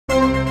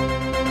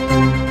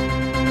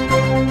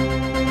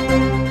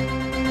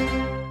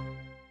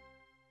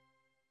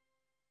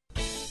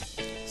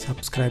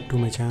subscribe to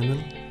my channel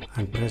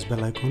and press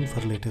bell icon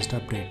for latest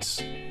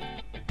updates.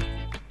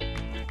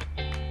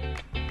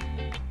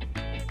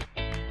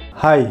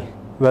 Hi,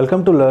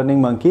 welcome to Learning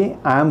Monkey.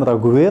 I am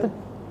Raghuveer.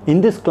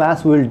 In this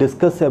class we will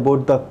discuss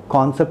about the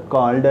concept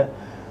called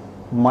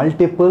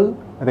multiple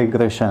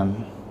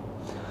regression.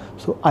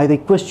 So I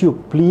request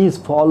you please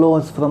follow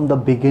us from the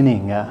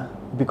beginning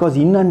because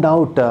in and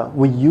out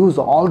we use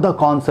all the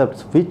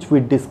concepts which we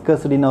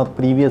discussed in our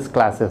previous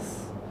classes.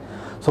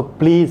 So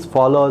please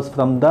follow us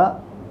from the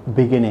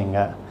beginning.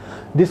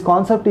 This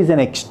concept is an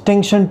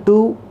extension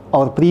to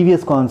our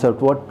previous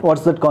concept.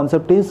 What's that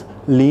concept is?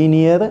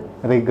 Linear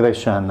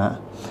regression.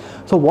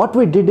 So what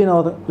we did in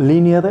our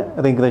linear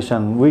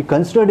regression, we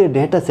considered a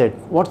data set.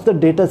 What's the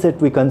data set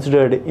we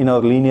considered in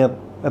our linear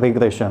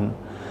regression?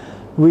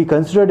 We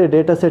considered a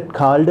data set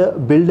called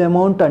build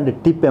amount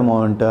and tip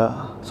amount.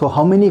 So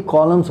how many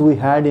columns we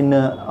had in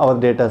our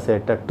data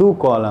set? 2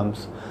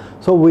 columns.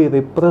 So we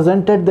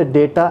represented the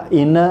data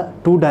in a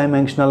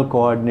 2-dimensional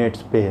coordinate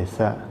space.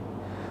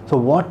 So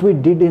what we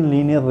did in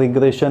linear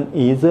regression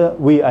is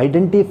we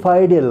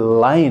identified a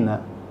line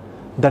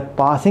that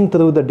passing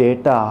through the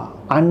data,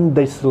 and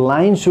this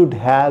line should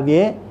have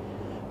a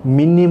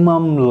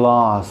minimum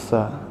loss.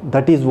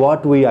 That is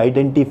what we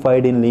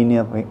identified in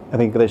linear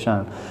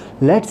regression.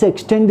 Let's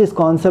extend this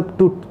concept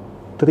to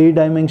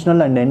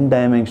 3-dimensional and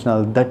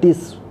n-dimensional. That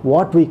is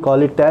what we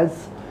call it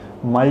as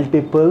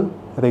multiple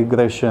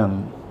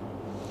regression.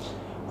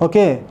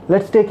 Okay,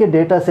 let's take a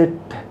data set,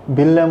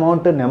 bill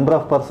amount, number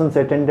of persons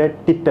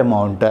attended, tip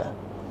amount.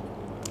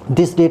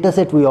 This data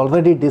set we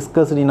already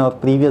discussed in our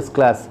previous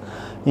class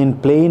in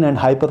plane and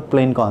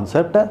hyperplane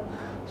concept.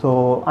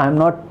 So I am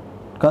not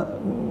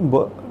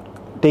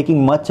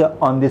taking much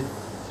on this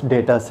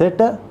data set.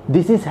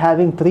 This is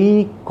having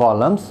 3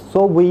 columns.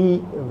 So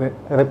we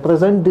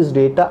represent this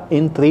data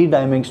in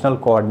 3-dimensional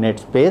coordinate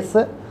space.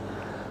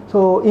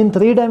 So in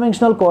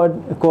 3-dimensional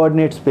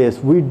coordinate space,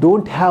 we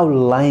don't have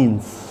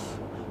lines.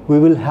 We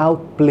will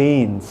have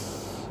planes.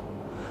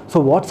 So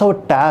what's our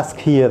task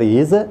here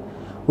is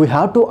we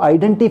have to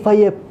identify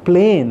a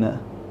plane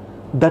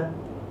that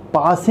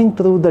passing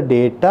through the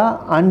data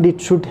and it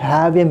should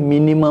have a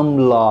minimum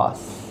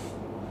loss.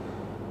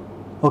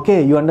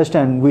 Okay, you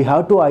understand? We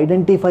have to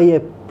identify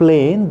a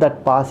plane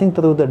that passing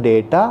through the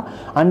data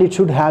and it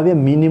should have a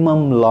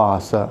minimum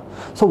loss.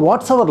 So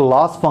what's our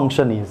loss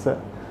function is?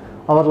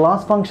 Our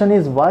loss function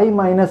is y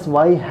minus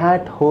y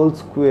hat whole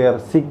square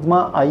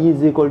sigma I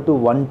is equal to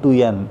 1 to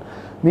n.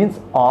 Means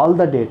all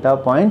the data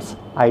points,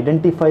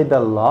 identify the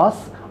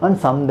loss and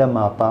sum them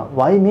up.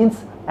 Y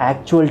means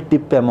actual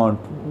tip amount.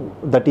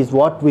 That is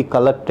what we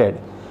collected.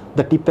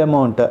 The tip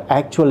amount,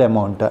 actual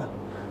amount.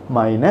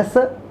 Minus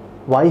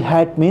y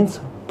hat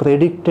means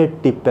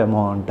predicted tip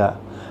amount.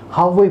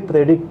 How we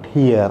predict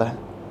here?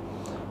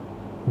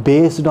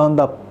 Based on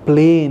the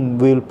plane,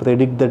 we will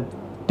predict the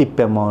tip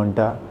amount.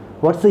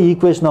 What's the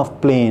equation of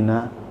plane?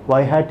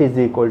 Y hat is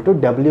equal to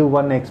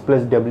W1x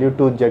plus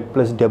W2z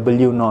plus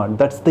W0.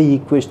 That's the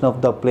equation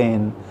of the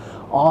plane.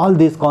 All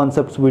these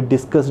concepts we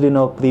discussed in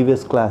our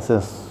previous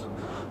classes.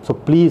 So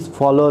please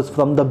follow us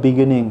from the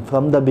beginning.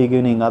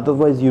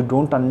 Otherwise you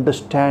don't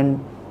understand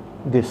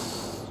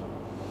this.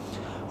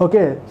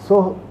 Okay,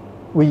 so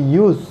we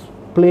use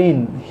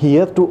plane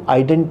here to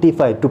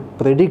identify, to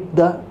predict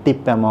the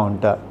tip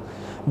amount.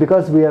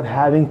 Because we are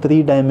having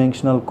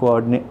 3-dimensional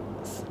coordinate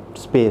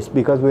space,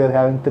 because we are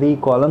having 3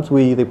 columns,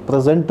 we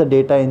represent the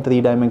data in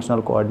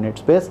 3-dimensional coordinate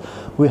space.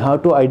 We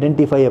have to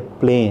identify a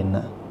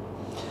plane.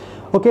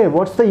 Okay,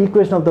 what's the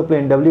equation of the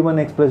plane?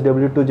 W1x plus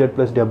W2z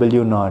plus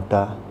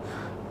W0.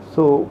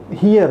 So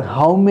here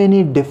how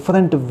many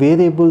different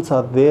variables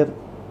are there?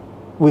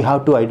 We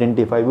have to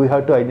identify. We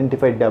have to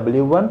identify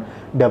W1,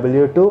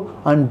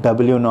 W2 and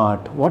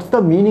W0. What's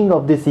the meaning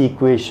of this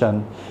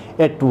equation?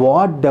 At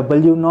what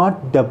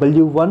W0,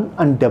 W1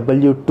 and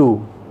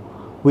W2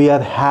 we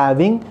are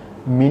having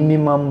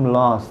minimum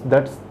loss.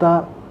 That's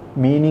the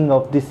meaning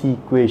of this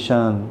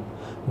equation.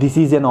 This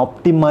is an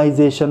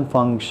optimization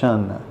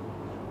function.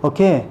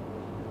 Okay,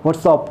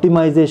 what's the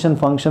optimization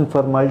function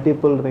for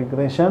multiple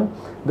regression?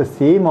 The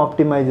same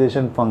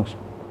optimization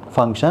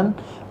function,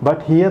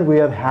 but here we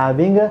are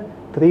having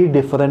 3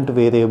 different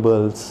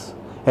variables.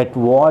 At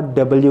what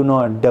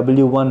W0,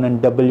 W1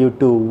 and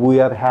W2 we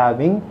are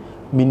having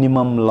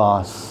minimum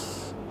loss.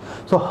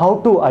 So how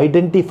to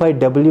identify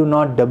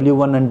W0,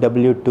 W1 and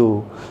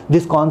W2?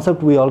 This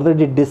concept we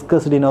already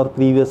discussed in our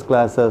previous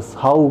classes.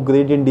 How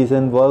gradient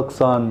descent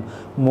works on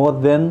more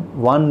than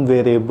 1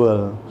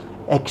 variable.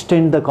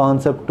 Extend the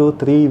concept to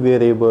 3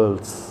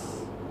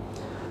 variables.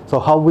 So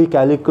how we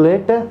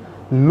calculate?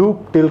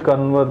 Loop till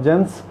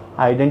convergence.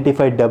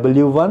 Identify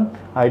W1,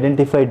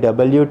 identify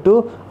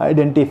W2,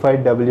 identify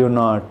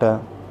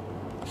W0.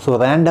 So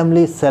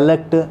randomly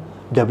select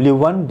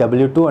W1,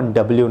 W2 and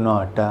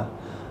W0.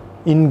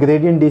 In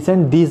gradient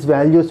descent, these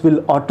values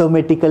will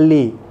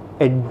automatically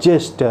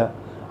adjust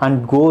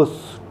and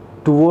goes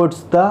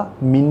towards the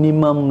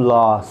minimum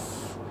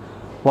loss.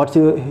 What's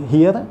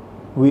here?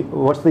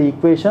 What's the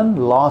equation?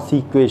 Loss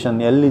equation.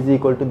 L is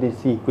equal to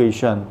this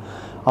equation.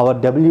 our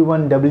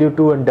W1,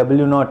 W2 and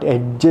W0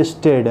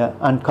 adjusted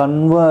and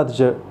converge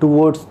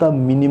towards the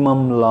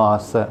minimum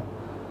loss.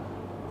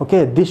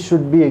 Okay, this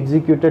should be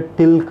executed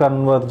till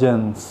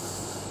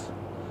convergence.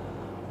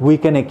 We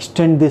can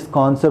extend this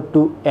concept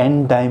to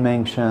n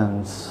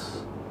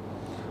dimensions.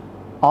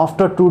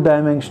 After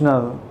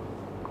two-dimensional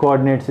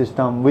coordinate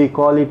system, we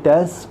call it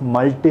as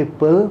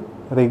multiple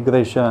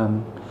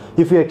regression.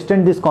 If you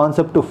extend this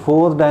concept to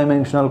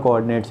four-dimensional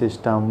coordinate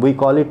system, we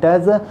call it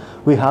as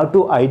we have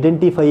to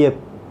identify a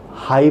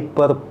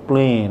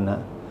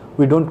hyperplane.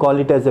 We don't call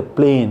it as a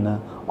plane.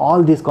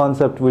 All these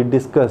concepts we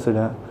discussed,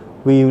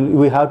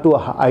 we have to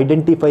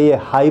identify a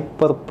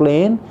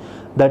hyperplane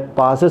that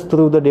passes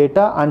through the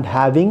data and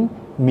having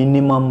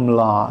minimum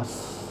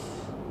loss.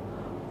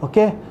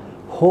 Okay,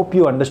 hope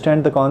you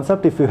understand the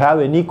concept. If you have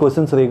any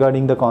questions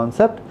regarding the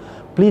concept,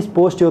 please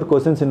post your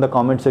questions in the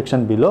comment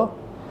section below.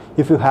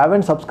 If you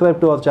haven't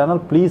subscribed to our channel,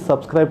 please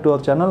subscribe to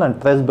our channel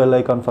and press bell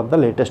icon for the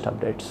latest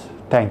updates.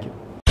 Thank you.